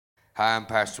Hi, I'm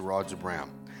Pastor Roger Brown.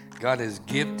 God has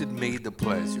gifted me the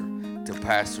pleasure to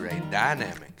pastor a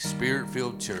dynamic,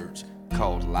 spirit-filled church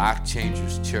called Life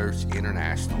Changers Church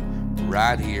International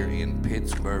right here in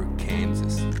Pittsburg,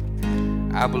 Kansas.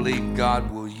 I believe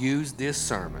God will use this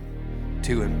sermon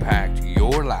to impact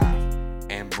your life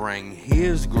and bring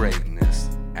His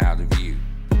greatness out of you.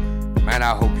 Man,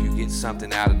 I hope you get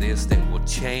something out of this that will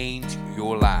change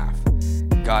your life.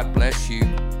 God bless you.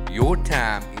 Your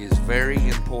time is very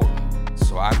important,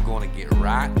 so I'm going to get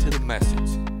right to the message.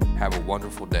 Have a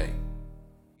wonderful day.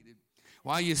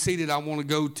 While you're seated, I want to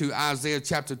go to Isaiah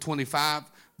chapter 25,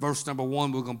 verse number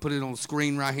 1. We're going to put it on the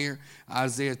screen right here.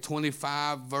 Isaiah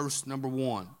 25, verse number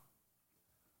 1.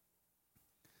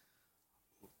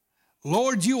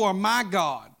 Lord, you are my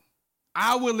God.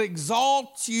 I will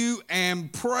exalt you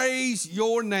and praise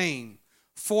your name,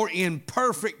 for in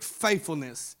perfect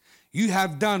faithfulness you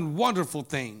have done wonderful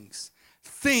things,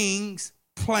 things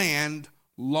planned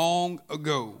long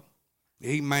ago.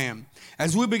 Amen.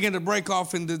 As we begin to break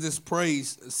off into this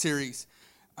praise series,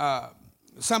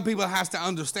 some people have to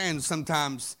understand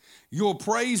sometimes your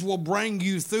praise will bring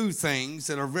you through things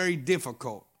that are very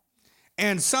difficult.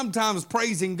 And sometimes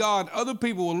praising God, other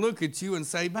people will look at you and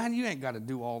say, man, you ain't got to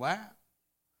do all that.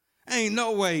 There ain't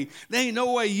no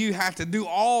way you have to do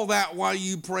all that while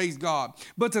you praise God.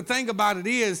 But the thing about it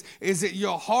is that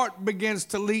your heart begins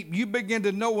to leap. You begin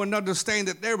to know and understand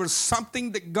that there is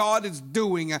something that God is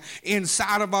doing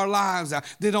inside of our lives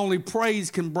that only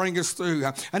praise can bring us through.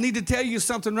 I need to tell you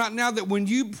something right now, that when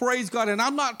you praise God, and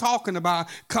I'm not talking about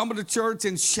coming to church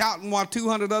and shouting while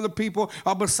 200 other people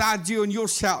are beside you and you're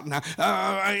shouting.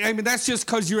 I mean, that's just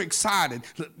because you're excited.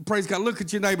 Praise God. Look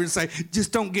at your neighbor and say,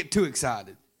 just don't get too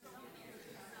excited.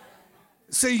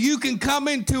 So you can come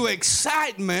into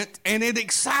excitement and it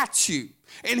excites you.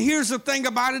 And here's the thing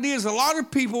about it is, a lot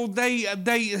of people, they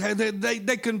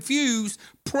confuse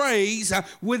praise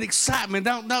with excitement.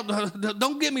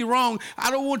 Don't get me wrong. I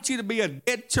don't want you to be a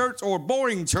dead church or a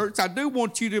boring church. I do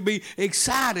want you to be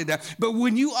excited. But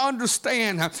when you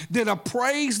understand that a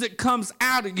praise that comes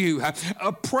out of you,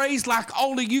 a praise like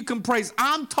only you can praise,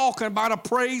 I'm talking about a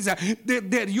praise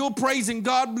that you're praising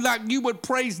God like you would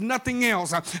praise nothing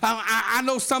else. I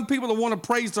know some people that want to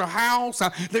praise their house.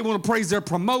 They want to praise their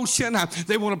promotion.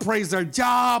 They want to praise their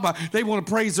job. They want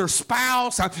to praise their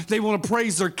spouse. They want to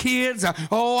praise their kids.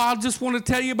 Oh, I just want to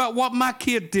tell you about what my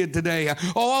kid did today.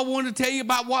 Oh, I want to tell you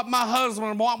about what my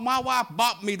husband, what my wife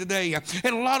bought me today.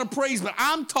 And a lot of praise, but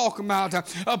I'm talking about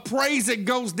a praise that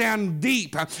goes down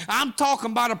deep. I'm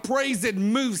talking about a praise that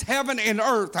moves heaven and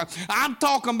earth. I'm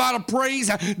talking about a praise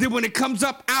that when it comes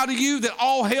up out of you, that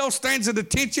all hell stands at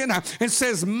attention and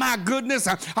says, my goodness,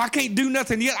 I can't do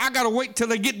nothing yet. I got to wait till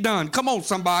they get done. Come on,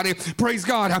 somebody. Praise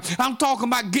God. I'm talking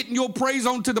about getting your praise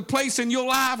onto the place in your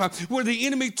life where the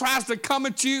enemy tries to come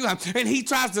at you and he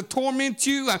tries to torment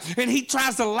you and he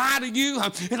tries to lie to you,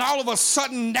 and all of a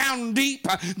sudden down deep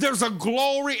there's a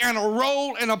glory and a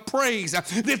roll and a praise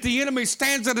that the enemy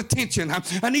stands at attention.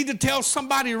 I need to tell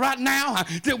somebody right now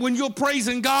that when you're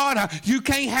praising God, you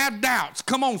can't have doubts.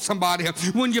 Come on, somebody.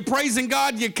 When you're praising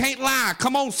God, you can't lie.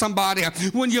 Come on, somebody.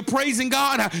 When you're praising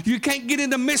God, you can't get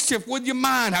into mischief with your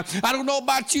mind. I don't know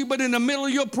about you, but in the middle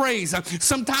of your praise,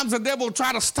 sometimes the devil will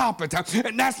try to stop it,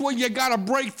 and that's where you got to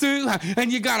break through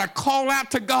and you got to call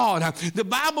out to God. The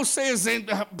Bible says,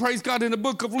 praise God, in the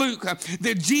book of Luke,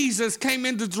 that Jesus came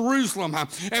into Jerusalem,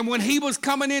 and when he was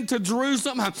coming into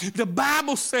Jerusalem, the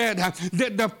Bible said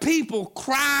that the people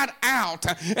cried out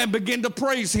and began to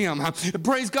praise him.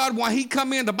 Praise God, when he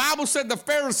come in, the Bible said the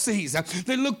Pharisees,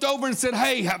 they looked over and said,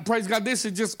 hey, praise God, this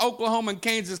is just Oklahoma and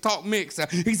Kansas talk mix.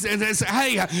 He said,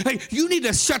 hey, you need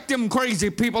to shut them crazy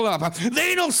people up. They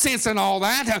ain't no sense in all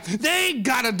that. They ain't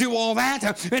got to do all that.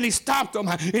 And he stopped them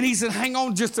and he said, hang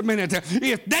on just a minute.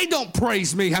 If they don't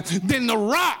praise me, then the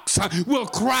rocks will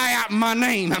cry out my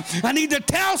name. I need to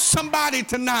tell somebody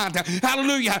tonight,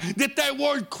 hallelujah, that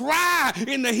word cry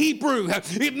in the Hebrew,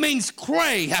 it means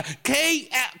cray,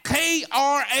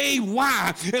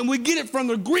 K-R-A-Y. And we get it from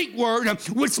the Greek word,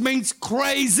 which means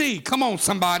crazy. Come on,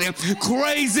 somebody.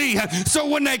 Crazy. So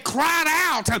when they cried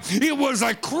out, it was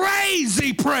a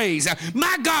crazy praise.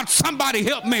 My God, somebody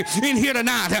help me in here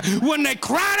tonight. When they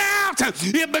cried out,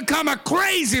 it became a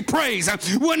crazy praise.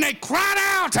 When they cried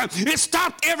out, it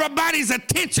stopped everybody's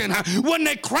attention. When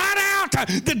they cried out,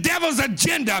 the devil's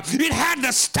agenda, it had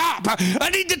to stop. I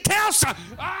need to tell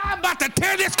I'm about to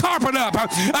tear this carpet up.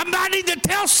 I need to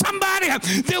tell somebody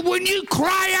that when you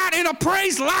cry out in a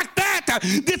praise like that,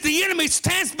 that the enemy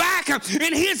stands back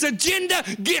and his agenda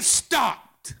gets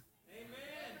stopped.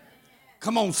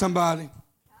 Come on, somebody.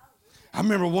 I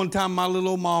remember one time my little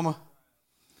old mama,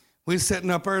 We were sitting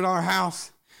up there at our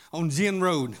house on Gin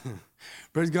Road.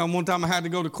 Praise God, one time I had to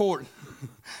go to court.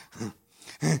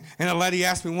 And a lady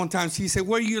asked me one time, she said,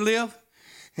 where do you live?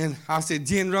 And I said,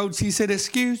 Gin Road. She said,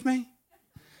 excuse me?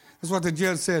 That's what the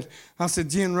judge said. I said,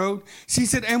 Gin Road. She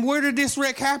said, and where did this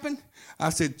wreck happen? I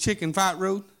said, Chicken Fight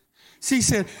Road. She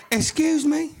said, excuse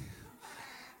me?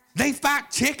 They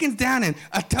fight chickens down in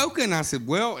Atoka? And I said,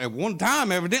 well, at one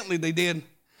time, evidently they did.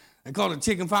 They called it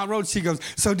Chicken Fight Road. She goes,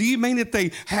 so do you mean that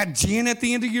they had gin at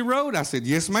the end of your road? I said,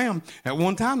 yes, ma'am. At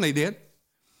one time they did.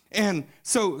 And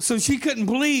so she couldn't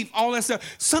believe all that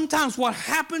stuff. Sometimes what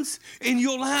happens in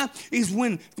your life is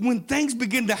when things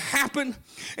begin to happen,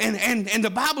 and the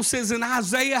Bible says in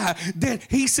Isaiah that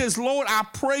he says, Lord, I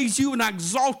praise you and I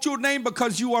exalt your name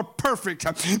because you are perfect,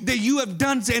 that you have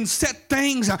done and set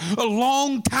things a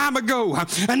long time ago.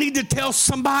 I need to tell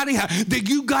somebody that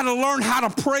you got to learn how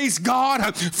to praise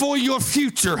God for your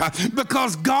future,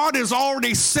 because God has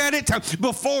already set it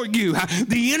before you.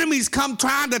 The enemy's come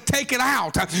trying to take it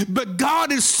out, but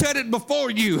God has set it before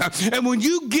you. And when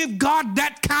you give God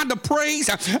that kind of praise,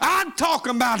 I'm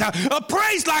talking about a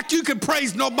praise like you can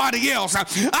praise nobody else.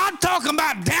 I'm talking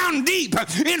about down deep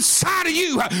inside of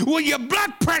you where your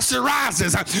blood pressure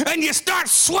rises and you start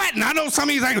sweating. I know some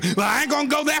of you think, well, I ain't going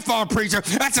to go that far, preacher.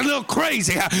 That's a little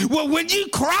crazy. Well, when you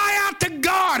cry out to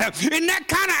God in that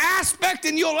kind of aspect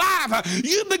in your life,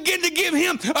 you begin to give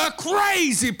him a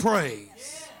crazy praise.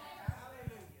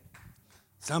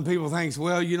 Some people think,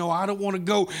 well, I don't want to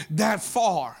go that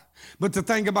far. But the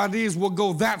thing about it is, we'll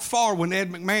go that far when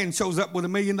Ed McMahon shows up with $1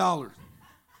 million.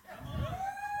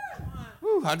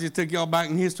 Whew, I just took y'all back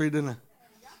in history, didn't I?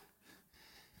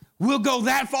 We'll go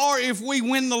that far if we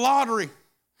win the lottery.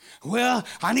 Well,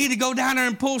 I need to go down there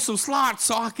and pull some slots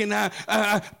so I can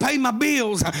pay my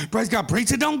bills. Praise God.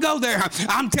 Preacher, don't go there.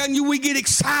 I'm telling you, we get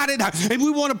excited and we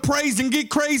want to praise and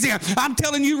get crazy. I'm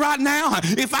telling you right now,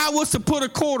 if I was to put a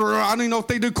quarter, or I don't even know if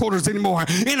they do quarters anymore,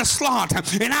 in a slot,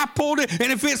 and I pulled it,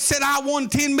 and if it said I won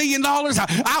 $10 million,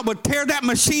 I would tear that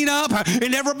machine up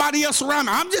and everybody else around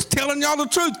me. I'm just telling y'all the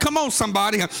truth. Come on,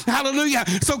 somebody. Hallelujah.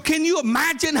 So can you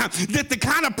imagine that the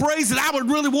kind of praise that I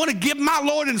would really want to give my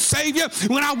Lord and Savior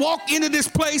when I walk into this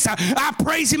place? I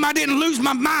praise him I didn't lose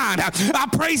my mind. I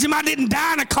praise him I didn't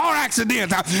die in a car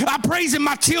accident. I praise him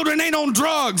my children ain't on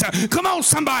drugs. Come on,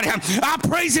 somebody. I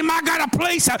praise him I got a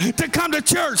place to come to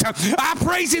church. I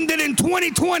praise him that in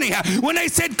 2020 when they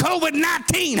said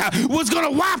COVID-19 was going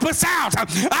to wipe us out,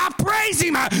 I praise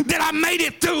him that I made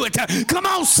it through it. Come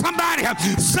on, somebody.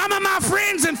 Some of my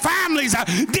friends and families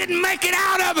didn't make it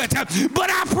out of it, but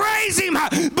I praise him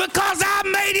because I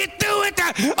made it through it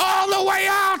all the way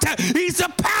out. He's the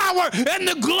power and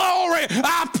the glory.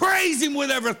 I praise him with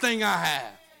everything I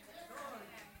have.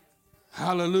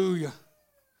 Hallelujah.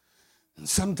 And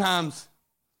sometimes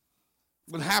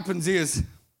what happens is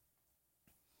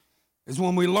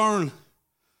when we learn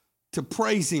to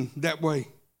praise him that way.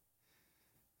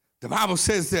 The Bible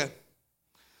says that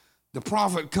the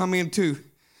prophet come into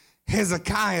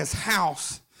Hezekiah's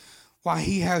house while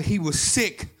he was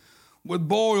sick with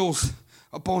boils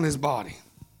upon his body.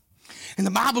 And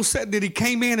the Bible said that he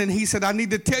came in and he said, I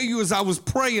need to tell you, as I was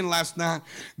praying last night,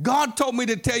 God told me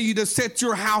to tell you to set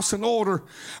your house in order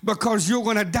because you're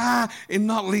going to die and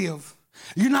not live.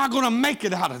 You're not going to make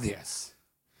it out of this.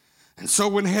 And so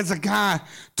when Hezekiah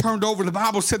turned over, the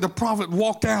Bible said the prophet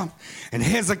walked out and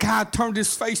Hezekiah turned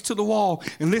his face to the wall.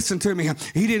 And listen to me,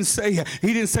 he didn't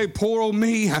say, poor old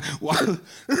me.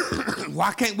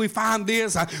 Why can't we find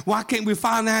this? Why can't we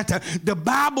find that? The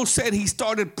Bible said he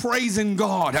started praising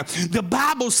God. The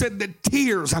Bible said that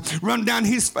tears run down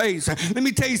his face. Let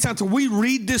me tell you something. We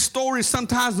read this story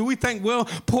sometimes and we think, well,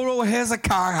 poor old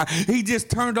Hezekiah, he just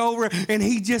turned over and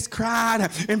he just cried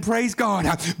and praised God.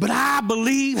 But I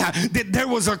believe that there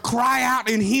was a cry out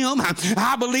in him.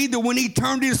 I believe that when he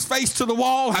turned his face to the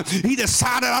wall, he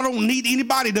decided, I don't need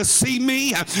anybody to see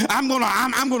me. I'm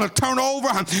gonna turn over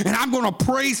and I'm gonna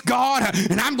praise God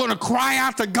and I'm gonna cry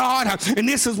out to God. And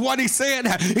this is what he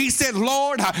said. He said,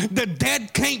 Lord, the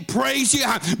dead can't praise you,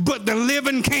 but the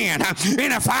living can.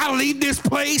 And if I leave this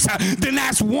place, then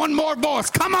that's one more voice.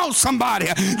 Come on, somebody.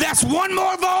 That's one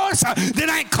more voice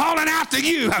that ain't calling out to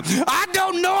you. I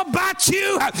don't know about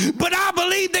you, but I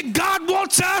believe that God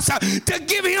wants us to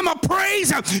give him a praise.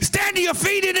 Stand to your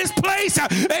feet in this place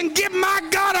and give my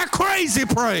God a crazy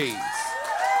praise.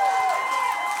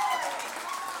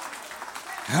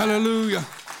 Hallelujah.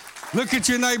 Look at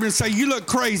your neighbor and say, you look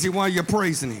crazy while you're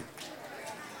praising him.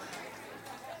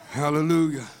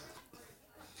 Hallelujah.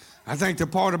 I think the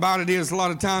part about it is a lot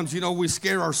of times, we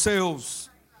scare ourselves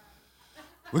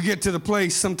We get to the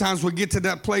place, sometimes we get to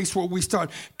that place where we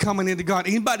start coming into God.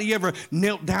 Anybody ever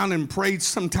knelt down and prayed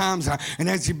sometimes? And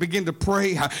as you begin to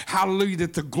pray, hallelujah,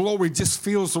 that the glory just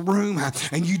fills the room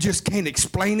and you just can't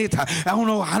explain it. I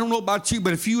don't know about you,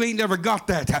 but if you ain't ever got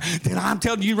that, then I'm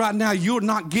telling you right now, you're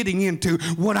not getting into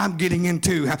what I'm getting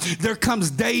into. There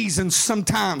comes days and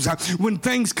sometimes when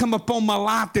things come upon my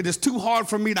life that is too hard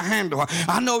for me to handle.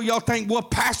 I know y'all think, well,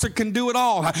 pastor can do it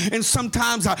all. And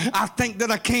sometimes I think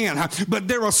that I can, but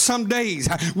there are some days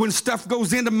when stuff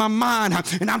goes into my mind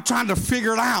and I'm trying to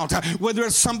figure it out, whether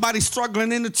it's somebody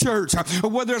struggling in the church, or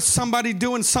whether it's somebody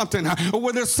doing something, or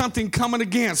whether it's something coming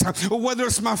against, or whether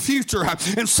it's my future.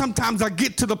 And sometimes I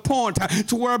get to the point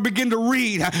to where I begin to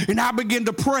read and I begin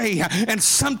to pray. And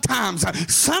sometimes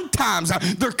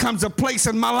there comes a place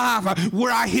in my life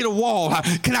where I hit a wall.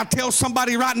 Can I tell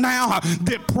somebody right now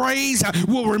that praise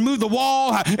will remove the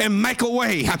wall and make a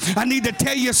way? I need to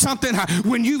tell you something.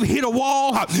 When you hit a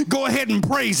wall, go ahead and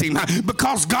praise him,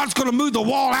 because God's going to move the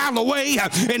wall out of the way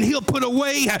and he'll put a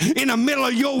way in the middle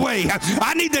of your way.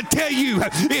 I need to tell you,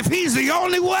 if he's the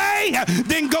only way,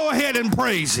 then go ahead and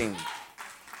praise him.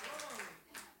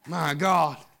 My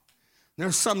God,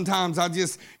 there's sometimes I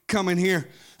just come in here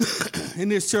in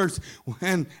this church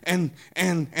and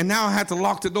now I have to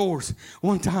lock the doors.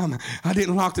 One time I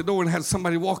didn't lock the door and had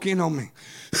somebody walk in on me.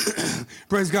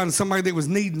 Praise God. And somebody that was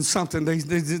needing something.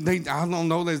 They I don't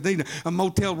know, they needed a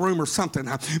motel room or something.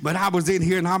 But I was in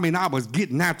here and I was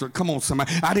getting after it. Come on,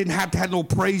 somebody. I didn't have to have no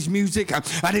praise music.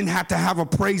 I didn't have to have a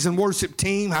praise and worship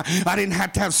team. I didn't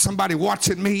have to have somebody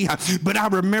watching me. But I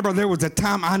remember there was a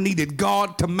time I needed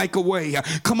God to make a way.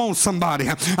 Come on, somebody.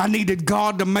 I needed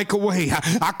God to make a way.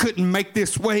 I couldn't make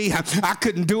this way. I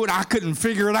couldn't do it. I couldn't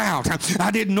figure it out.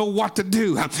 I didn't know what to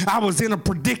do. I was in a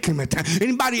predicament.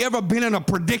 Anybody ever been in a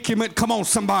predicament? Come on,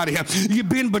 somebody. You've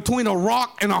been between a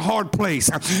rock and a hard place.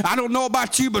 I don't know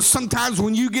about you, but sometimes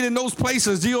when you get in those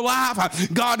places in your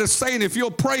life, God is saying, if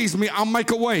you'll praise me, I'll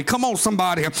make a way. Come on,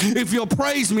 somebody. If you'll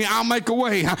praise me, I'll make a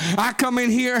way. I come in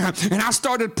here and I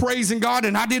started praising God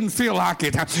and I didn't feel like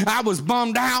it. I was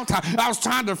bummed out. I was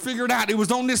trying to figure it out. It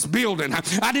was on this building.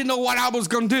 I didn't know what I was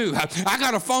going to do. I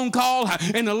got a phone call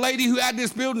and the lady who had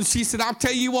this building, she said, I'll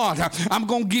tell you what, I'm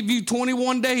going to give you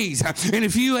 21 days. And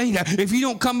if you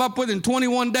don't come up with in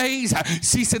 21 days,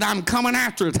 she said, I'm coming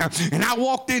after it. And I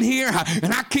walked in here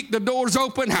and I kicked the doors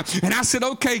open and I said,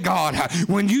 okay, God,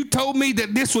 when you told me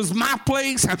that this was my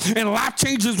place and Life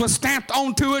Changers was stamped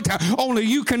onto it, only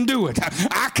you can do it.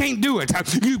 I can't do it.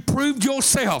 You proved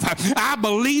yourself. I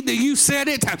believe that you said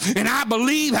it and I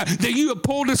believe that you have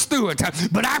pulled us through it.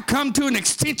 But I've come to an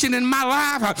extension in my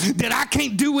life that I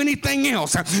can't do anything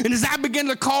else. And as I began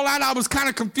to call out, I was kind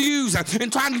of confused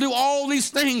and trying to do all these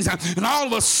things. And all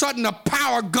of a sudden, the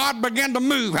power of God began to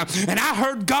move. And I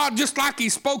heard God just like he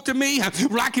spoke to me,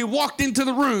 like he walked into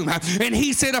the room. And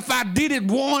he said, if I did it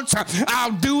once,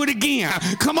 I'll do it again.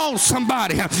 Come on,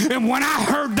 somebody. And when I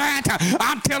heard that,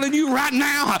 I'm telling you right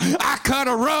now, I cut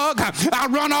a rug. I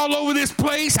run all over this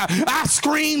place. I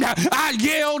screamed. I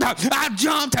yelled. I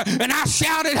jumped. And I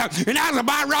shouted. And I was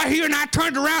about right here. And I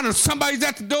turned around and somebody's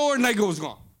at the door and they goes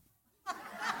gone.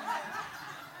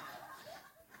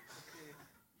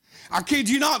 I kid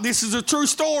you not, this is a true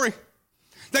story.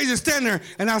 They just stand there,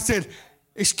 and I said,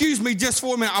 excuse me just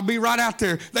for a minute, I'll be right out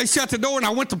there. They shut the door, and I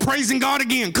went to praising God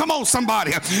again. Come on,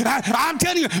 somebody. I'm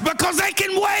telling you, because they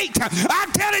can wait.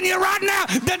 I'm telling you right now,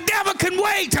 the devil can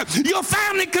wait. Your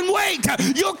family can wait.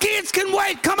 Your kids can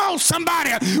wait. Come on,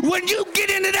 somebody. When you get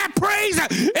into that praise,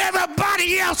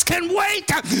 everybody else can wait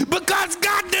because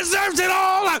God deserves it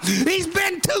all. He's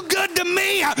been too good to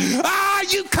me.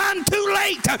 You come too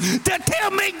late to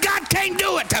tell me God can't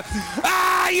do it.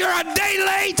 You're a day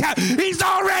late. He's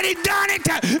already done it.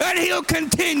 And he'll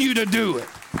continue to do it.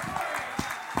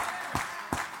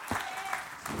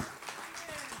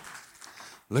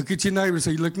 Look at your neighbor and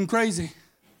say, you're looking crazy.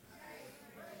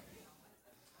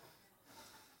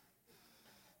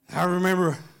 I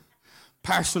remember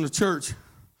pastoring a church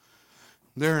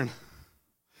there in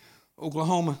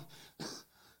Oklahoma.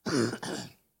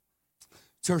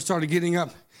 Church started getting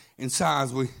up in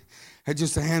size. We had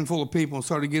just a handful of people and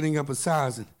started getting up in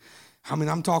size. And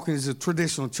I'm talking, it's a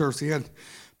traditional church. They had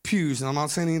pews, and I'm not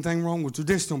saying anything wrong with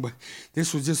traditional, but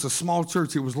this was just a small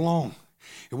church. It was long.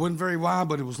 It wasn't very wide,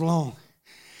 but it was long.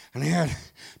 And they had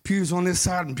pews on this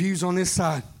side and pews on this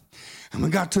side. And we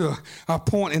got to a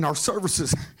point in our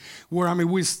services where, I mean,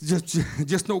 we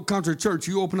just no country church.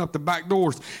 You open up the back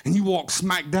doors and you walk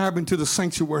smack dab into the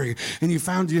sanctuary and you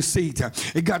found your seat.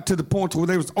 It got to the point where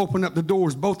they was opening up the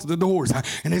doors, both of the doors,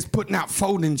 and they was putting out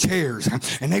folding chairs.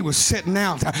 And they was sitting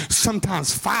out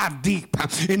sometimes 5 deep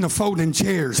in the folding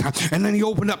chairs. And then he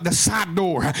opened up the side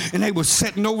door and they was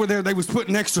sitting over there. They was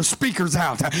putting extra speakers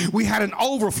out. We had an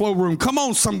overflow room. Come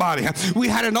on, somebody. We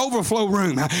had an overflow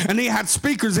room and they had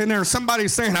speakers in there. Somebody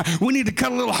saying, we need to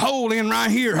cut a little hole in right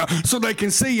here so they can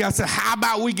see. I said, how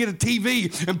about we get a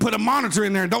TV and put a monitor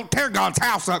in there and don't tear God's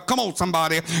house up? Come on,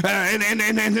 somebody.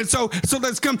 And so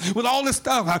let's come with all this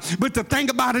stuff. But the thing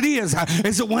about it is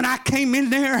that when I came in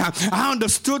there, I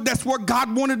understood that's where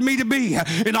God wanted me to be.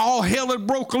 And all hell had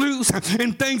broke loose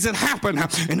and things had happened.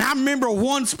 And I remember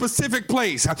one specific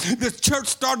place. The church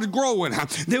started growing.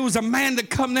 There was a man that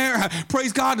come there,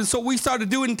 praise God. And so we started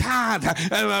doing tithe.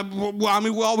 Well, I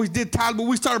mean, we always did tithe, but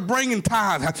we started bringing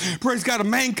tithe. Praise God. A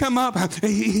man come up,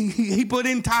 he put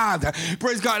in tithe.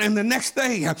 Praise God. And the next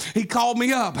day, he called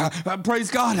me up.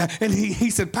 Praise God. And he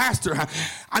said, Pastor,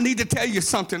 I need to tell you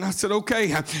something. I said,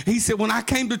 okay. He said, when I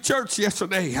came to church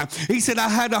yesterday, he said, I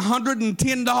had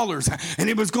 $110 and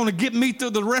it was going to get me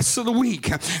through the rest of the week.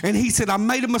 And he said, I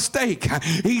made a mistake.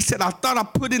 He said, I thought I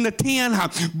put in the 10,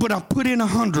 but I put in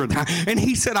 100. And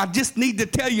he said, I just need to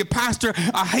tell you, Pastor,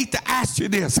 I hate to ask you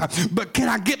this, but can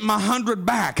I get my 100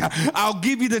 back? I'll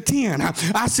give you the 10.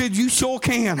 I said, you sure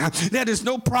can. That is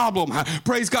no problem.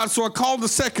 Praise God. So I called the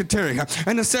secretary,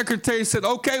 and the secretary said,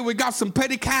 okay, we got some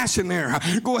petty cash in there.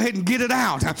 Go ahead and get it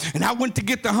out. And I went to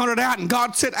get the 100 out, and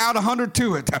God said, add 100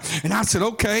 to it. And I said,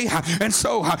 okay. And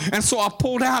so I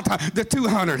pulled out the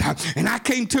 200, and I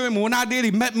came to him. And when I did,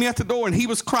 he met me at the door, and he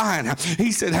was crying.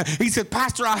 He said,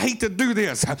 Pastor, I hate to do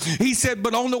this. He said,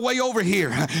 but on the way over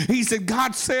here, he said,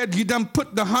 God said you done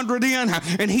put the 100 in,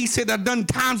 and he said, I done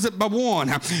times it by 1.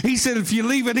 He said, if you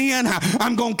leave it in,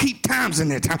 I'm going to keep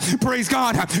timesing it. Praise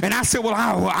God. And I said,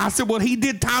 well, he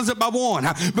did times it by 1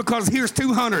 because here's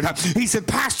 200. He said,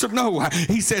 Pastor, no.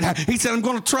 He said, I'm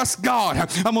going to trust God.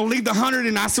 I'm going to leave the 100.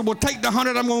 And I said, well, take the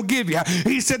 100 I'm going to give you.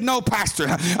 He said, no, Pastor,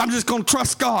 I'm just going to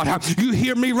trust God. You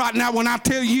hear me right now when I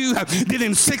tell you that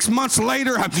in 6 months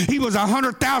later, he was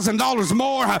 $100,000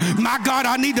 more. My God,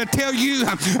 I need to tell you,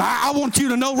 I want you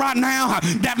to know right now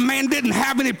that man didn't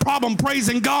have any problem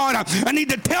praising God. I need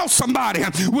to tell somebody,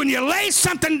 when you lay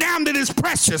something down that is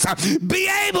precious, be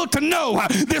able to know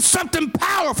there's something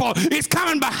powerful is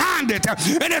coming behind it.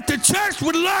 And if the church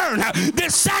would learn that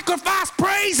sacrifice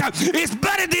praise is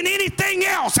better than anything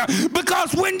else,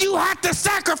 because when you have to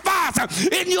sacrifice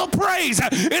in your praise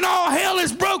and all hell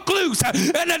is broke loose and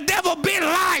the devil been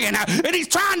lying and he's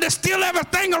trying to steal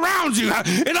everything around you,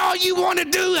 and all you want to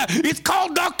do is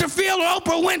call Dr. Phil or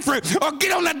Oprah Winfrey or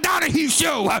get on the Donahue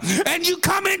show, and you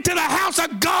come into the house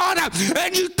of God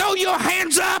and you throw your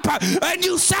hands up and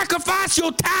you sacrifice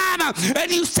your time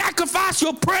and you sacrifice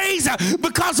your praise,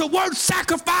 because the word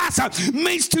sacrifice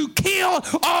means to kill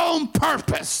on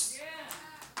purpose.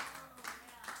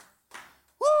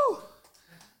 Woo!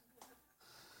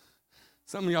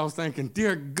 Some of y'all thinking,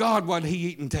 dear God, what he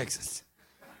eat in Texas?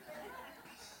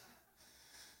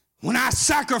 When I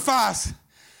sacrifice,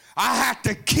 I have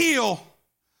to kill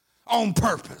on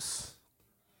purpose.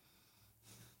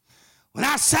 When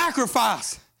I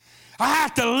sacrifice, I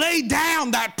have to lay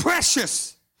down that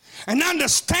precious and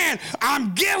understand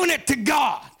I'm giving it to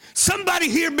God. Somebody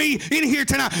hear me in here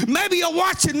tonight. Maybe you're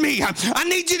watching me. I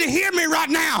need you to hear me right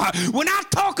now. When I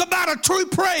talk about a true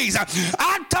praise,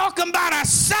 I'm talking about a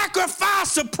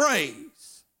sacrifice of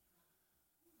praise.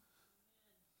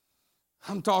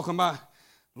 I'm talking about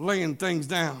laying things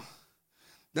down.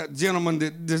 That gentleman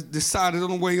that decided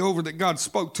on the way over that God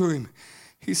spoke to him.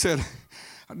 He said,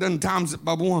 I've done times it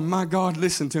by 1. My God,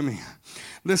 listen to me.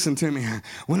 Listen to me.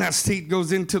 When that seed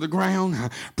goes into the ground,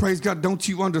 praise God, don't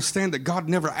you understand that God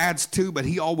never adds to, but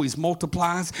he always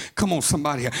multiplies? Come on,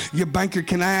 somebody. Your banker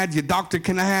can add, your doctor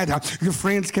can add, your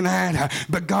friends can add,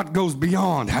 but God goes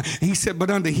beyond. He said,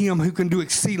 but unto him who can do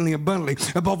exceedingly abundantly,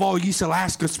 above all you shall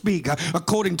ask or speak,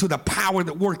 according to the power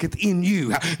that worketh in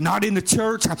you. Not in the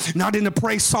church, not in the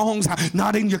praise songs,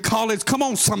 not in your college. Come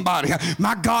on, somebody.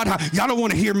 My God, y'all don't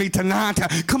want to hear me tonight.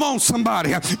 Come on,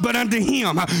 somebody. But unto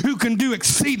him who can do do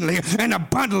exceedingly and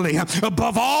abundantly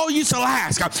above all you shall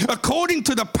ask, according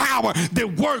to the power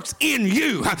that works in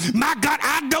you. My God,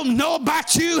 I don't know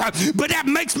about you, but that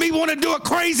makes me want to do a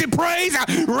crazy praise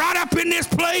right up in this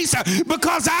place,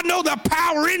 because I know the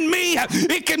power in me.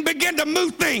 It can begin to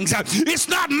move things. It's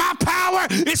not my power.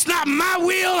 It's not my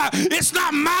will. It's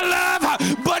not my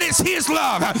love, but it's his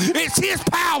love. It's his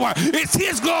power. It's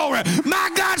his glory. My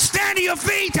God, stand to your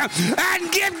feet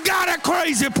and give God a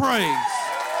crazy praise.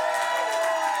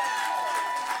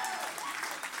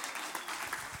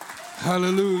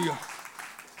 Hallelujah.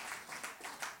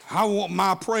 I want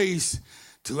my praise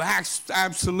to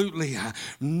absolutely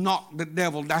knock the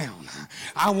devil down.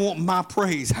 I want my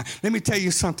praise. Let me tell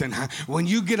you something. When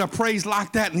you get a praise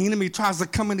like that and the enemy tries to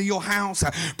come into your house,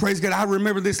 praise God. I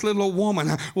remember this little old woman.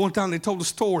 One time they told a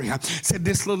story. Said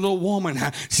this little old woman,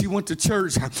 she went to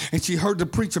church and she heard the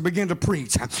preacher begin to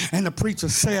preach. And the preacher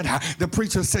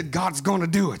said, God's going to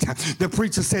do it. The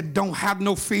preacher said, don't have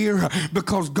no fear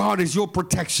because God is your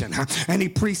protection. And he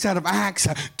preached out of Acts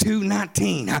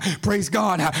 2:19. Praise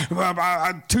God.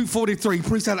 2:43,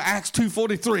 preached out of Acts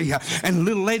 2:43, and the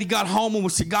little lady got home, and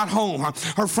when she got home,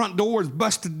 her front door was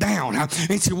busted down,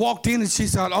 and she walked in and she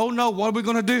said, oh no, what are we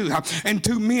going to do? And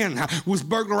two men was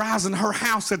burglarizing her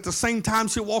house at the same time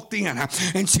she walked in,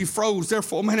 and she froze there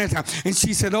for a minute, and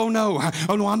she said, oh no,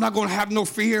 I'm not going to have no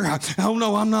fear. Oh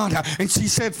no, I'm not. And she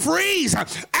said, freeze,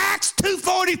 Acts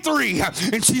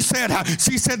 2:43, and she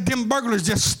said them burglars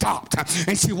just stopped,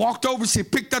 and she walked over, she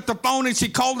picked up the phone, and she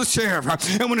called the sheriff,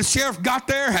 and when the sheriff got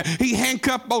there, he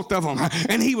handcuffed both of them,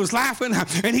 and he was laughing,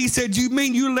 and he said, you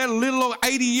mean you let a little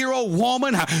 80-year-old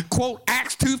woman quote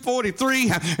Acts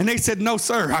 2:43? And they said, no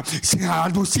sir. She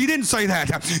didn't say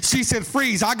that. She said,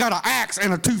 freeze, I got an axe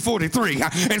and a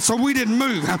 2:43, and so we didn't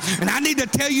move. And I need to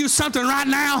tell you something right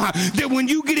now, that when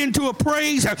you get into a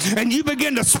praise and you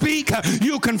begin to speak,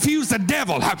 you'll confuse the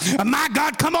devil. My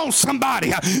God, come on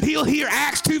somebody, he'll hear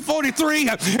Acts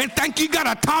 2:43 and think you got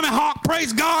a tomahawk.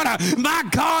 Praise God. My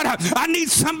God, I need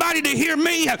somebody to hear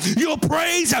me. Your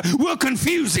praise will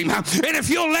confuse him. And if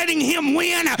you're letting him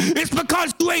win, it's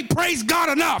because you ain't praised God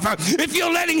enough. If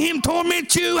you're letting him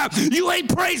torment you, you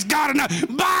ain't praised God enough.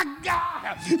 By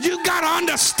God, you got to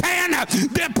understand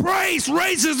that praise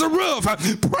raises the roof.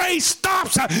 Praise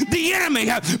stops the enemy.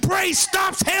 Praise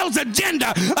stops hell's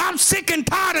agenda. I'm sick and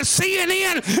tired of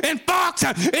CNN and Fox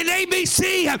and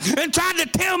ABC and trying to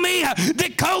tell me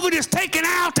that COVID is taken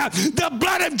out. The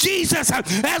blood of Jesus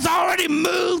has already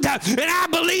moved, and I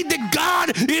believe that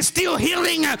God is still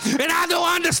healing, and I don't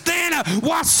understand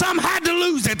why some had to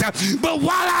lose it. But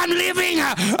while I'm living,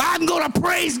 I'm going to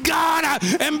praise God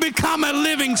and become a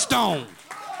living stone.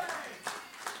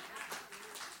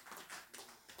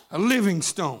 A living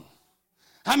stone.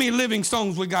 How many living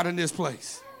stones we got in this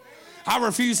place? I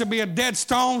refuse to be a dead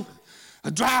stone,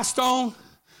 a dry stone,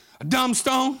 a dumb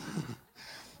stone,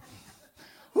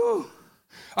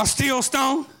 a still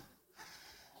stone.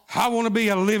 I want to be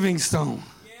a living stone.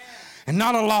 And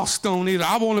not a lost stone either.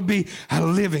 I want to be a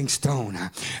living stone.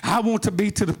 I want to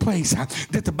be to the place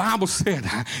that the Bible said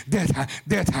that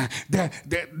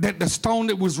the stone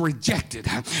that was rejected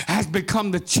has become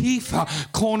the chief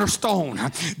cornerstone.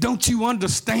 Don't you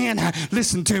understand?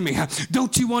 Listen to me.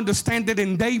 Don't you understand that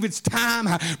in David's time,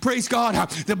 praise God,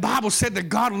 the Bible said that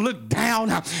God looked down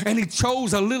and he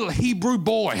chose a little Hebrew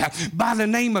boy by the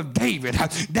name of David.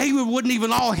 David wasn't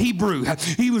even all Hebrew.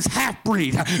 He was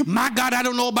half-breed. My God, I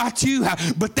don't know about you,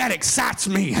 but that excites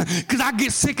me, because I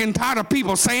get sick and tired of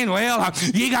people saying, well,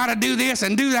 you got to do this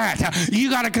and do that. You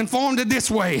got to conform to this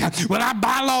way. Well, our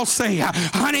bylaws say,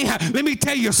 honey, let me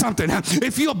tell you something.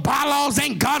 If your bylaws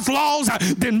ain't God's laws,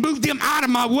 then move them out of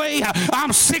my way.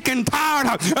 I'm sick and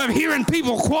tired of hearing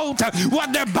people quote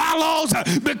what their bylaws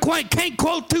but can't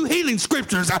quote two healing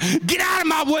scriptures. Get out of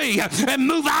my way and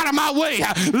move out of my way.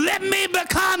 Let me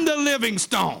become the living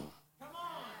stone.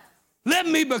 Let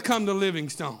me become the living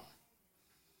stone.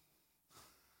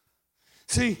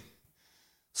 See,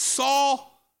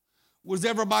 Saul was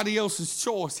everybody else's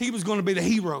choice. He was going to be the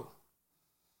hero.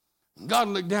 God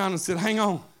looked down and said, hang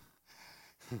on.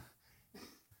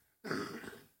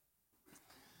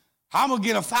 I'm going to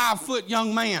get a 5-foot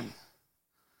young man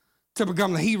to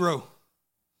become the hero.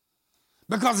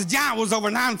 Because the giant was over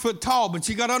 9 foot tall, but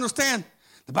you got to understand,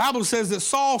 the Bible says that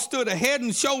Saul stood a head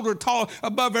and shoulder tall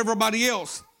above everybody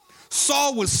else.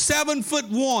 Saul was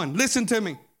 7'1". Listen to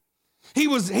me. He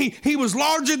was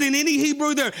larger than any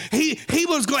Hebrew there. He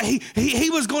was going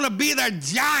to be their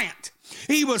giant.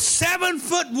 He was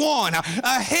 7'1",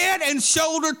 a head and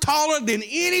shoulder taller than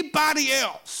anybody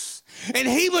else. and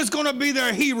he was going to be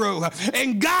their hero.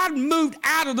 And God moved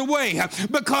out of the way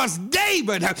because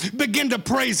David began to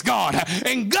praise God.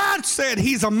 And God said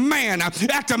he's a man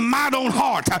after my own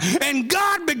heart. And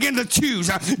God began to choose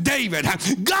David.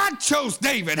 God chose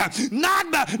David,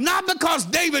 not because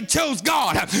David chose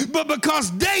God, but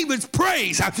because David's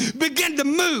praise began to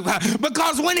move.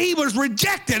 Because when he was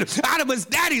rejected out of his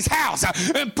daddy's house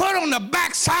and put on the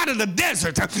backside of the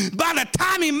desert, by the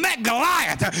time he met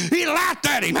Goliath, he laughed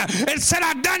at him and said,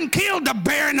 I done killed the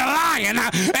bear and the lion,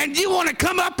 and you want to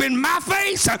come up in my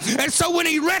face? And so when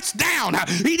he reached down,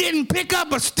 he didn't pick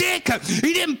up a stick,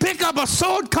 he didn't pick up a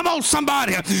sword, come on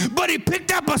somebody, but he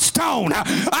picked up a stone.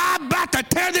 I'm about to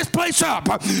tear this place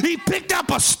up. He picked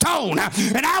up a stone,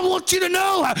 and I want you to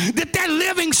know that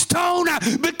living stone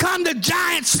become the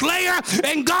giant slayer,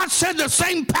 and God said the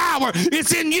same power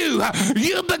is in you.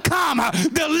 You become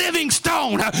the living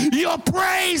stone. Your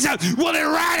praise will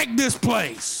eradicate this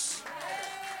place.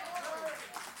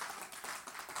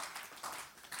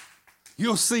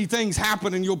 You'll see things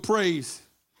happen in your praise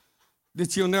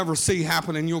that you'll never see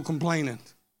happen in your complaining.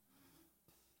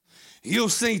 You'll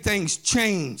see things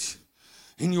change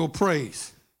in your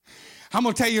praise. I'm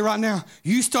going to tell you right now,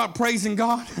 you start praising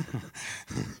God.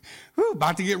 Whew,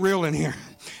 about to get real in here.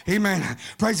 Amen.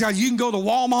 Praise God. You can go to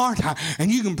Walmart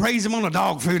and you can praise him on the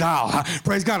dog food aisle.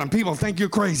 Praise God. And people think you're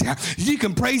crazy. You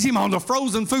can praise him on the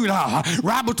frozen food aisle,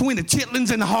 right between the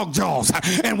chitlins and the hog jaws,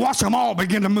 and watch them all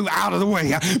begin to move out of the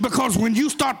way. Because when you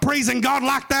start praising God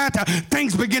like that,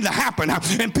 things begin to happen.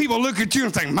 And people look at you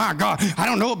and think, my God, I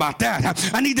don't know about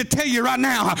that. I need to tell you right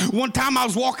now, one time I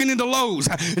was walking into Lowe's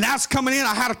and I was coming in.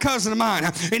 I had a cousin of mine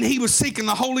and he was seeking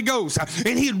the Holy Ghost,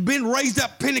 and he had been raised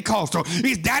up Pentecostal.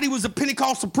 His daddy was a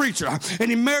Pentecostal preacher, and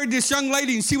he married this young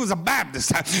lady, and she was a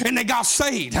Baptist, and they got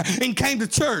saved and came to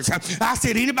church. I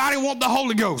said, anybody want the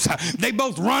Holy Ghost? They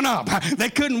both run up. They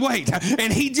couldn't wait,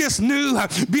 and he just knew,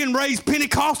 being raised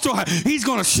Pentecostal, he's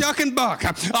going to shuck and buck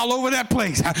all over that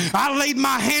place. I laid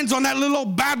my hands on that little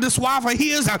old Baptist wife of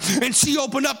his, and she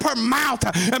opened up her mouth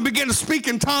and began to speak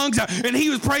in tongues, and he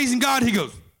was praising God. He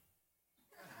goes,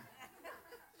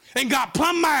 and got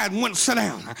plumb mad and went to sit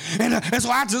down. And so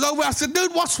I was over. I said,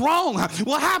 dude, what's wrong?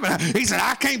 What happened? He said,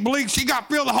 I can't believe she got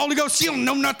filled with the Holy Ghost. She don't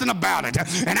know nothing about it.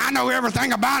 And I know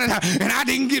everything about it. And I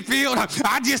didn't get filled.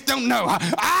 I just don't know.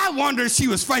 I wonder if she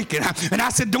was faking. And I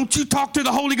said, don't you talk to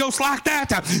the Holy Ghost like that.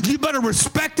 You better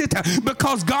respect it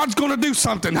because God's going to do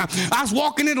something. I was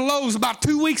walking into Lowe's about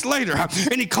 2 weeks later,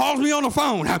 and he calls me on the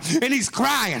phone, and he's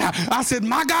crying. I said,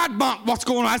 my God, Bunk, what's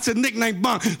going on? I said, nickname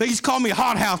Bunk. They used to call me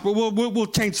Hot House, but we'll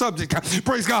change subject.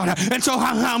 Praise God. And so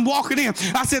I'm walking in.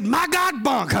 I said, my God,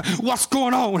 Bunk, what's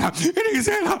going on? And he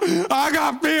said, I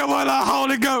got filled with the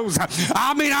Holy Ghost.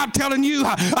 I mean, I'm telling you,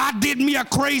 I did me a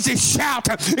crazy shout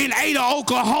in Ada,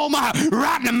 Oklahoma,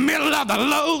 right in the middle of the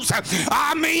Lowe's.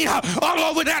 I mean, all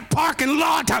over that parking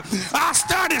lot. I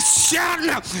started shouting.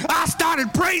 I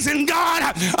started praising God.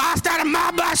 I started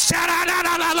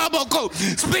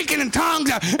speaking in tongues,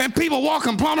 and people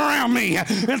walking plumb around me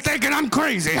and thinking I'm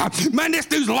crazy. Man, this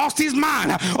dude's lost his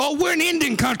mind. Oh, we're in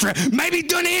Indian country. Maybe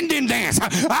doing an Indian dance.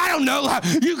 I don't know.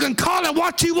 You can call it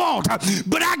what you want.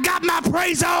 But I got my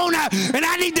praise on, and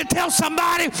I need to tell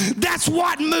somebody that's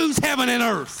what moves heaven and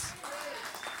earth.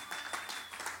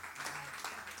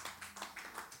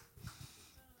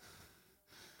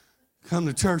 Come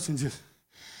to church and just,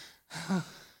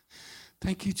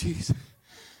 thank you, Jesus.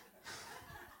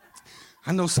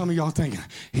 I know some of y'all thinking,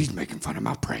 he's making fun of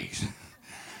my praise.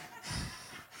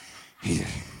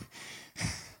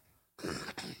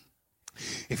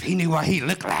 If he knew what he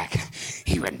looked like,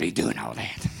 he wouldn't be doing all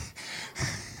that.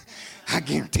 I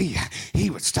guarantee you, he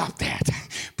would stop that.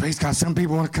 Praise God. Some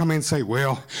people want to come in and say,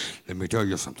 well, let me tell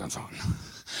you something, son.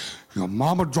 Your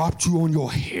mama dropped you on your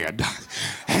head,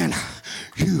 and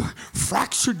you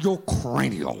fractured your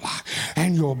cranial,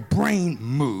 and your brain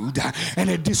moved, and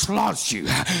it dislodged you.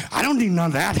 I don't need none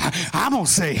of that. I'm going to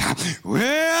say,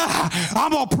 well,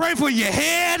 I'm going to pray for your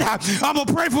head. I'm going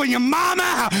to pray for your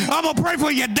mama. I'm going to pray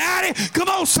for your daddy. Come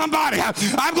on, somebody.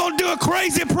 I'm going to do a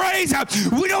crazy praise.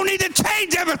 We don't need to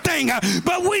change everything,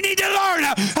 but we need to learn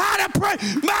how to pray.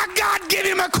 My God, give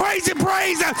him a crazy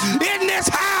praise in this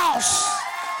house.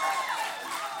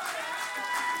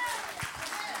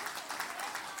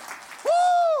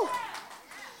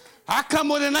 I come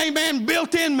with an amen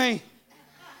built in me.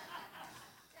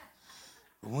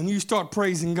 But when you start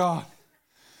praising God,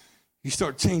 you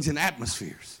start changing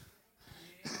atmospheres.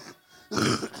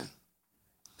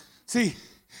 See,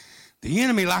 the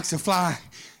enemy likes to fly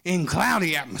in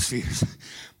cloudy atmospheres.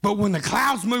 But when the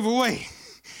clouds move away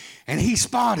and he's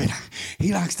spotted,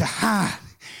 he likes to hide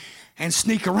and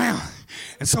sneak around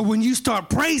And so when you start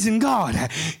praising God,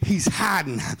 he's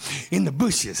hiding in the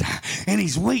bushes and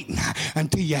he's waiting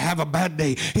until you have a bad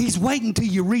day. He's waiting until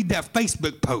you read that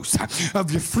Facebook post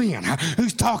of your friend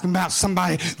who's talking about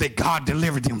somebody that God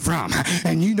delivered him from.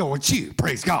 And you know it's you,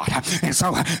 praise God. And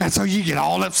so you get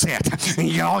all upset and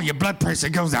you get all your blood pressure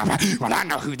goes up. Well, I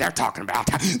know who they're talking about.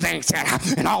 They ain't said,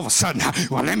 and all of a sudden,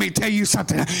 well, let me tell you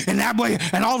something. And that way,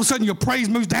 and all of a sudden your praise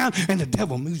moves down and the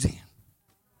devil moves in.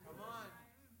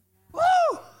 Woo!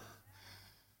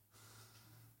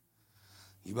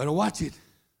 You better watch it.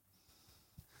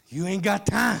 You ain't got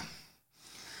time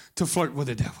to flirt with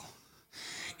the devil.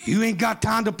 You ain't got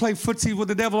time to play footsie with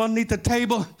the devil underneath the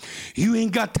table. You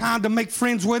ain't got time to make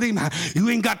friends with him. You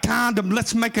ain't got time to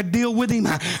let's make a deal with him.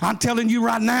 I'm telling you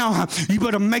right now, you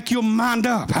better make your mind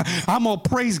up. I'm going to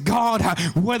praise God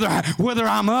whether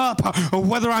I'm up or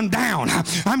whether I'm down.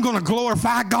 I'm going to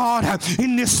glorify God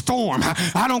in this storm.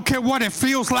 I don't care what it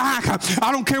feels like.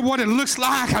 I don't care what it looks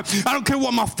like. I don't care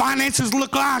what my finances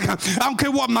look like. I don't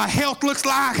care what my health looks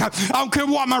like. I don't care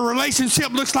what my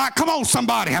relationship looks like. Come on,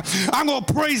 somebody. I'm going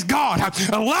to praise God.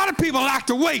 A lot of people like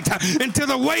to wait until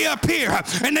they're way up here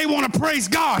and they want to praise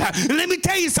God. And let me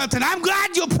tell you something. I'm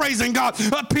glad you're praising God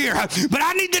up here, but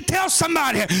I need to tell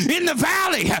somebody in the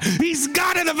valley, he's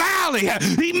God in the valley.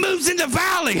 He moves in the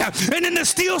valley and in the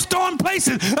still storm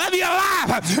places of your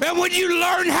life. And when you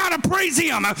learn how to praise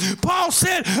him, Paul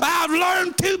said, I've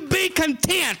learned to be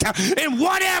content in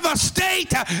whatever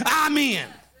state I'm in.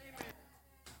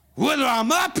 Whether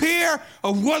I'm up here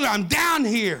or whether I'm down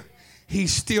here,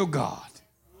 he's still God.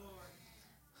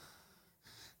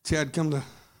 Chad, come to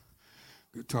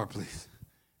guitar, please.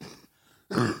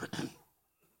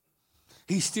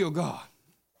 He's still God.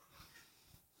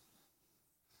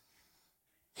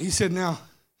 He said, now,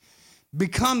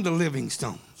 become the living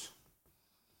stones.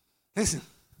 Listen.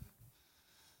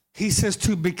 He says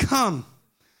to become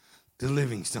the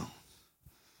living stones.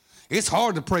 It's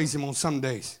hard to praise him on some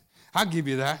days. I'll give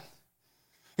you that.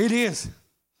 It is.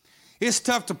 It's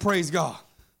tough to praise God,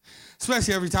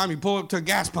 especially every time you pull up to a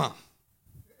gas pump.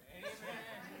 Amen.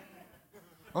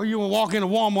 Or you will walk into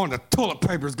Walmart and the toilet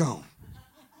paper's gone.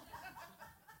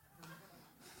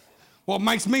 What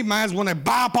makes me mad is when they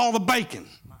buy up all the bacon.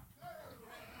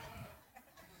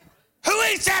 Who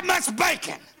eats that much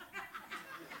bacon?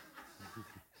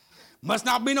 Must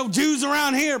not be no Jews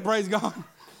around here, praise God.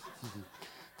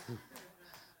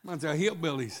 Bunch of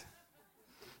hillbillies.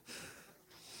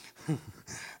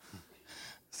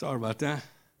 Sorry about that.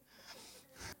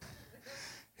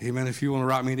 Amen. If you want to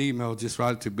write me an email, just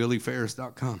write it to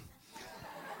billyferris.com.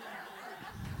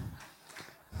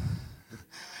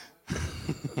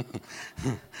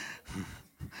 Or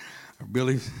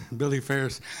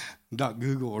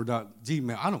billyferris.google or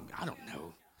 .gmail. I don't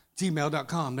know.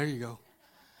 Gmail.com. There you go.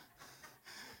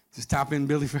 Just type in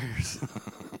Billy Ferris.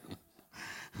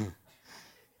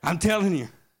 I'm telling you,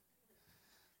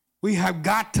 we have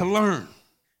got to learn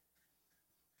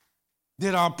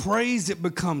that our praise, it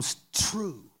becomes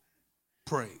true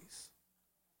praise.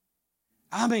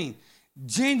 I mean,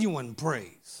 genuine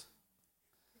praise.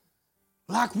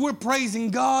 Like we're praising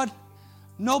God,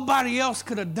 nobody else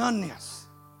could have done this.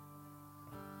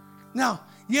 Now,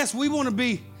 yes, we want to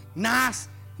be nice,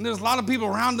 and there's a lot of people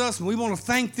around us, and we want to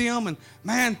thank them, and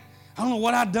man, I don't know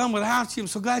what I've done without you. I'm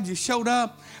so glad you showed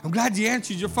up. I'm glad you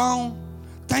answered your phone.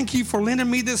 Thank you for lending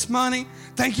me this money.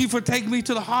 Thank you for taking me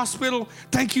to the hospital.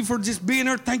 Thank you for just being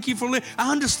there. Thank you for I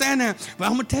understand that. But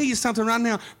I'm going to tell you something right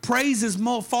now. Praise is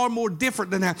far more different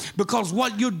than that, because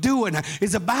what you're doing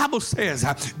is the Bible says,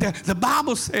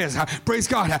 praise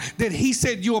God, that he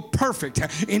said you're perfect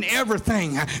in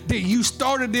everything, that you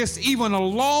started this even a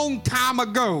long time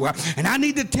ago. And I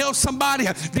need to tell somebody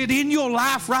that in your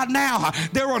life right now,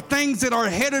 there are things that are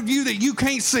ahead of you that you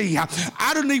can't see.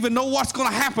 I don't even know what's going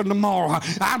to happen tomorrow.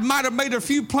 I might have made a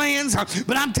few plans,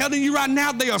 but I'm telling you right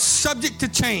now, they are subject to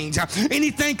change.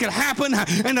 Anything could happen,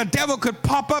 and the devil could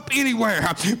pop up anywhere.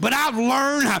 But I've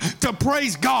learned to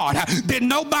praise God, that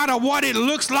no matter what it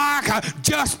looks like,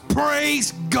 just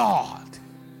praise God.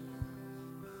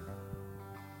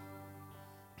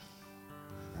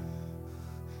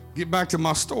 Get back to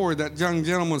my story. That young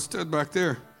gentleman stood back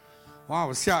there while I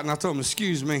was shouting. I told him,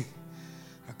 excuse me.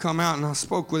 I come out and I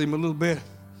spoke with him a little bit.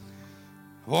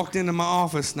 I walked into my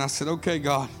office and I said, okay,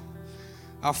 God,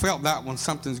 I felt that one.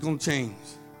 Something's going to change.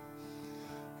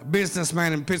 A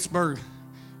businessman in Pittsburgh,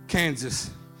 Kansas,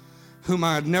 whom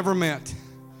I had never met,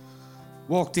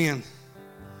 walked in.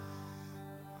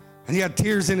 And he had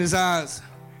tears in his eyes.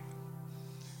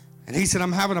 And he said,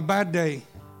 I'm having a bad day.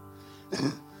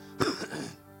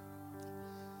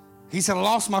 He said, I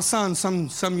lost my son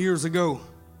some years ago.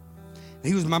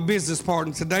 He was my business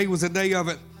partner. Today was the day of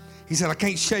it. He said, I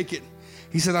can't shake it.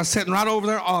 He said, I was sitting right over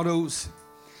there at Otto's.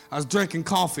 I was drinking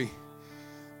coffee.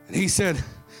 And he said,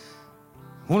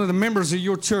 one of the members of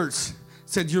your church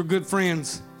said, you're good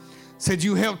friends. Said,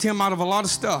 you helped him out of a lot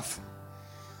of stuff.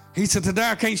 He said, today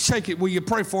I can't shake it. Will you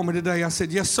pray for me today? I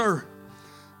said, yes, sir.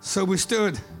 So we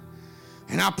stood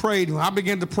and I prayed. I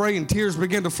began to pray and tears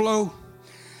began to flow.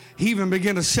 He even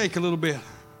began to shake a little bit.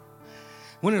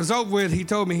 When it was over with, he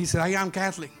told me, he said, hey, I'm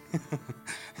Catholic.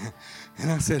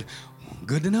 And I said,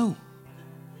 good to know.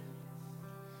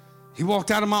 He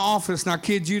walked out of my office, and I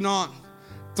kid you not,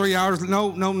 3 hours,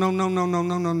 no.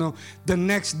 The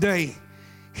next day,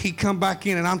 he come back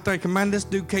in, and I'm thinking, man, this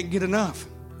dude can't get enough.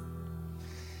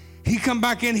 He come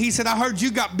back in, he said, I heard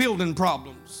you got building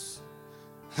problems.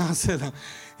 I said,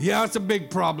 yeah, it's a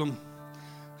big problem.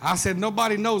 I said,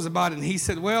 nobody knows about it. And he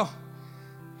said,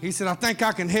 I think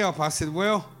I can help. I said,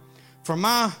 well, from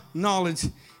my knowledge,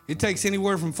 it takes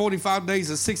anywhere from 45 days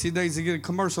to 60 days to get a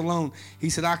commercial loan. He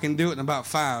said, I can do it in about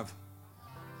 5.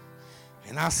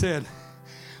 And I said,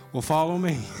 well, follow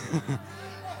me.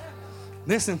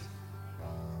 Listen,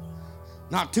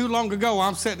 not too long ago,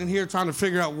 I'm sitting here trying to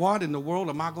figure out what in the world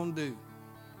am I going to do?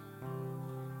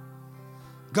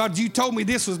 God, you told me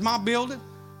this was my building.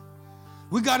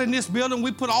 We got in this building.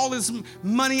 We put all this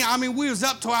money. I mean, we was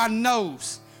up to our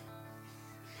nose.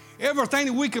 Everything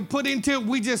that we could put into it,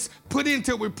 we just put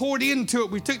into it. We poured into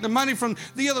it. We took the money from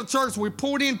the other church. We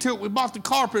poured into it. We bought the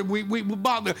carpet. We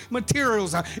bought the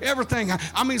materials, everything.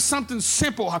 I mean, something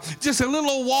simple. Just a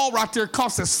little old wall right there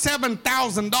cost us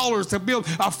 $7,000 to build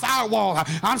a firewall.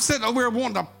 I'm sitting over here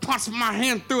wanting to punch my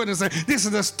hand through it and say, this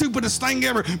is the stupidest thing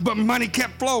ever. But money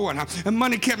kept flowing and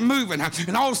money kept moving.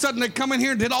 And all of a sudden they come in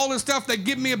here and did all this stuff. They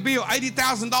give me a bill,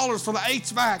 $80,000 for the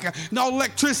HVAC and all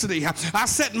electricity. I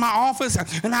sat in my office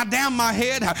and I down my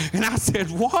head and I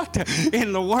said, what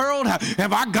in the world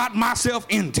have I got myself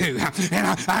into? And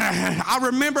I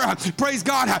remember, praise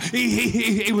God,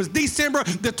 it was December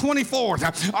the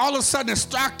 24th. All of a sudden it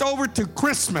struck over to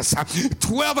Christmas,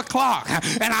 12 o'clock,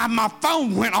 and my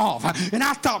phone went off. And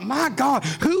I thought, my God,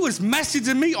 who is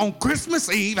messaging me on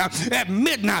Christmas Eve at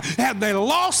midnight? Have they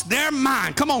lost their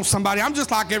mind? Come on, somebody. I'm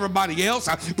just like everybody else.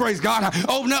 Praise God. I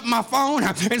opened up my phone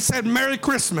and said, Merry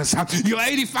Christmas. Your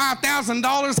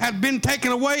 $85,000 had been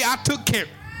taken away. I took care.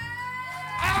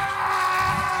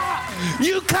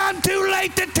 You come too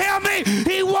late to tell me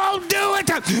he won't do it.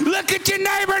 Look at your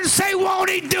neighbor and say, won't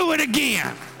he do it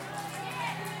again?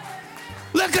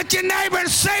 Look at your neighbor and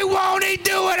say, won't he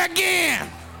do it again?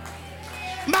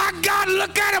 My God,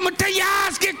 look at him until your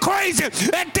eyes get crazy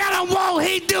and tell him, won't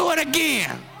he do it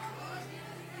again?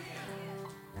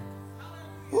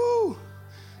 Woo.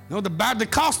 No, the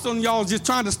Baptist on y'all is just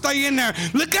trying to stay in there.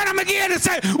 Look at him again and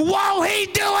say, won't he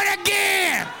do it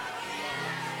again?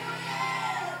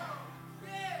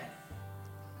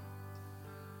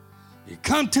 You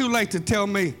come too late to tell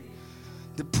me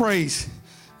that praise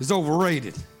is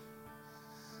overrated.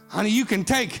 Honey, you can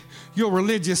take your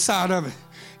religious side of it.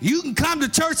 You can come to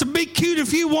church and be cute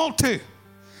if you want to.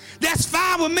 That's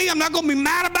fine with me. I'm not going to be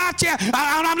mad about you.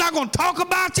 I'm not going to talk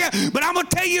about you. But I'm going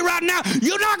to tell you right now,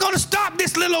 you're not going to stop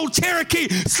this little old Cherokee,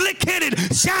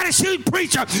 slick-headed, shiny-shoe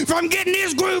preacher from getting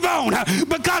his groove on.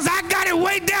 Because I got it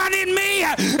way down in me.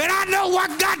 And I know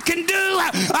what God can do.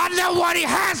 I know what he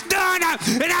has done.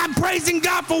 And I'm praising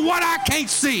God for what I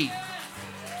can't see.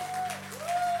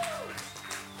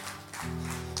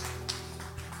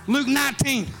 Luke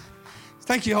 19.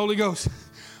 Thank you, Holy Ghost.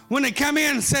 When they come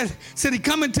in and said he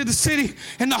come into the city,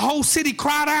 and the whole city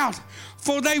cried out,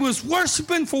 for they was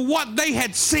worshiping for what they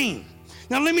had seen.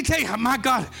 Now, let me tell you, my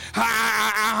God,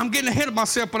 I'm getting ahead of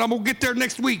myself, but I'm going to get there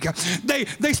next week.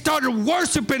 They started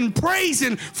worshiping and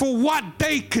praising for what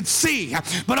they could see.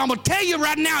 But I'm going to tell you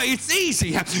right now, it's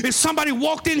easy. If somebody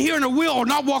walked in here in a wheel, or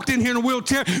not walked in here in a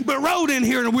wheelchair, but rode in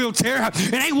here in a wheelchair, and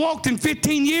they walked in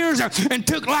 15 years and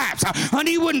took laps,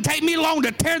 honey, it wouldn't take me long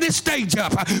to tear this stage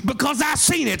up because I've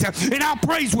seen it, and I'll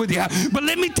praise with you. But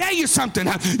let me tell you something.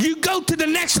 You go to the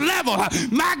next level.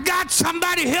 My God,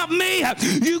 somebody help me.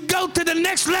 You go to the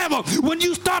next level when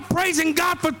you start praising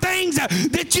God for things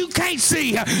that you can't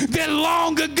see. That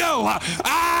long ago,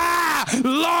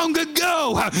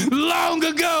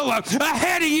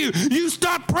 ahead of you, you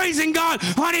start praising God.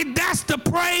 Honey, that's the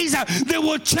praise that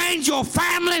will change your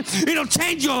family. It'll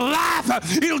change your life.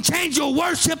 It'll change your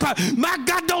worship. My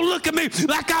God, don't look at me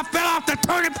like I fell off the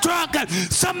turnip truck.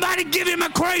 Somebody give him a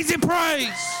crazy praise.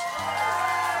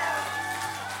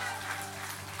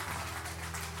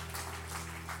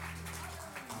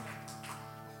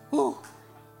 Woo.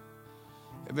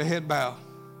 Every head bowed.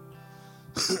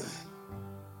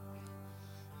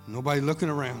 Nobody looking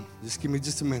around. Just give me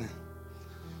just a minute.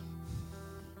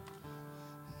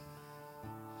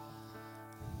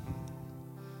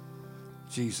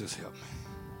 Jesus, help me.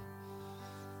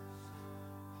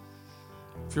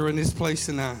 If you're in this place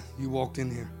tonight, you walked in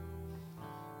here,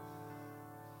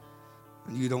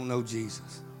 and you don't know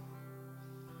Jesus.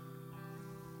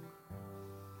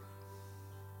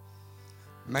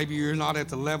 Maybe you're not at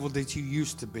the level that you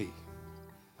used to be.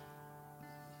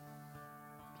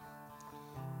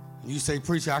 You say,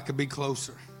 preacher, I could be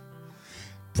closer.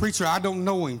 Preacher, I don't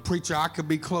know him. Preacher, I could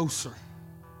be closer.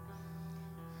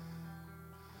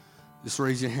 Just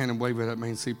raise your hand and wave at that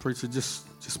man and say, preacher,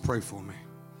 just pray for me.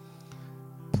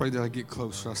 Pray that I get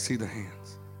closer. I see the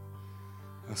hands.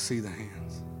 I see the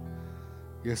hands.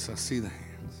 Yes, I see the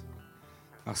hands.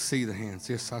 I see the hands.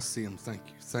 Yes, I see them. Thank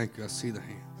you. Thank you. I see the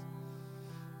hands.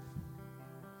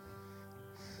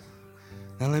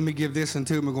 Now let me give this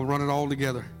unto him. We're going to run it all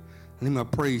together. I need my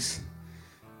praise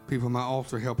people, my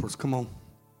altar helpers. Come on.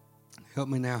 Help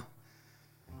me now.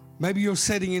 Maybe you're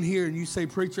sitting in here and you say,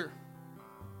 preacher,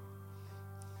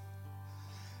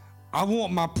 I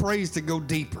want my praise to go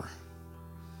deeper.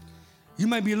 You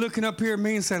may be looking up here at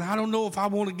me and saying, I don't know if I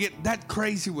want to get that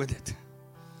crazy with it.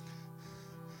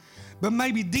 But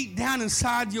maybe deep down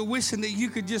inside you're wishing that you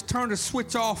could just turn the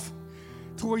switch off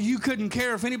to where you couldn't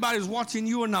care if anybody's watching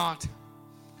you or not.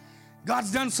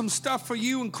 God's done some stuff for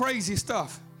you and crazy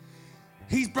stuff.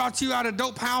 He's brought you out of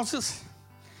dope houses.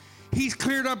 He's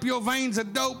cleared up your veins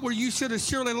of dope where you should have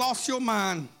surely lost your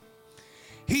mind.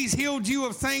 He's healed you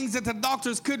of things that the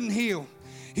doctors couldn't heal.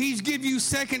 He's give you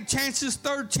second chances,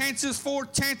 third chances,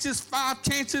 fourth chances, 5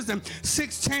 chances, and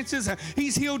 6 chances.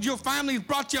 He's healed your family. He's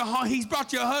brought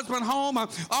your husband home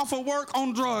off of work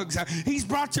on drugs. He's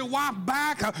brought your wife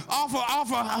back off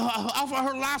of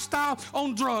her lifestyle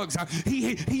on drugs.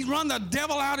 He's run the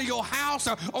devil out of your house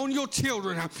on your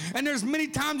children. And there's many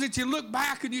times that you look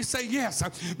back and you say, yes.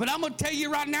 But I'm going to tell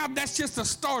you right now, that's just the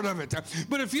start of it.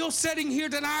 But if you're sitting here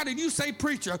tonight and you say,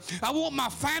 preacher, I want my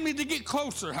family to get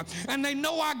closer, and they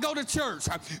know I go to church,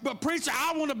 but preacher,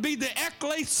 I want to be the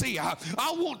ecclesia.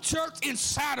 I want church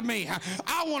inside of me.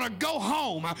 I want to go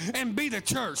home and be the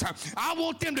church. I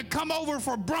want them to come over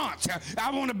for brunch. I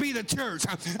want to be the church.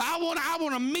 I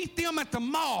want to meet them at the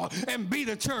mall and be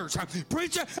the church.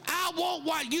 Preacher, I want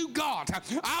what you got.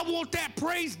 I want that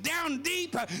praise down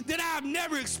deep that I've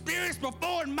never experienced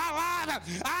before in my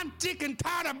life. I'm sick and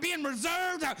tired of being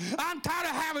reserved. I'm tired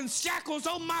of having shackles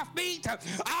on my feet.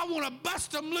 I want to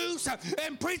bust them loose.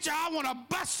 And preacher, I want to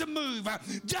bust a move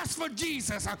just for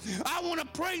Jesus. I want to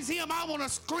praise him. I want to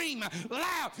scream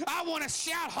loud. I want to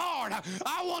shout hard.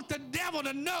 I want the devil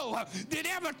to know that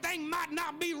everything might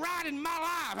not be right in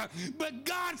my life, but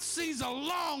God sees a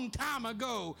long time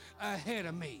ago ahead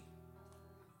of me.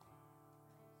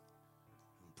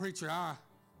 Preacher, I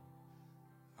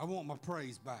want my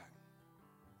praise back.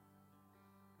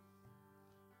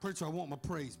 Preacher, I want my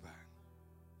praise back.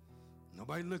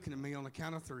 Nobody looking at me on the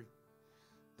count of 3.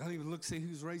 Don't even look, see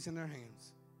who's raising their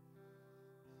hands.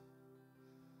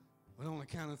 But on the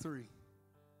count of 3,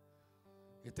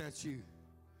 if that's you,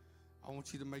 I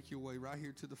want you to make your way right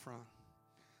here to the front.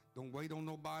 Don't wait on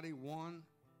nobody. 1,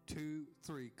 2,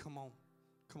 3. Come on.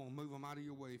 Come on, move them out of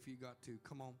your way if you got to.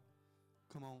 Come on.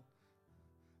 Come on.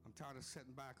 I'm tired of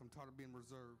sitting back. I'm tired of being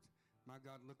reserved. My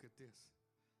God, look at this.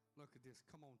 Look at this.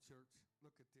 Come on, church.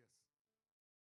 Look at this.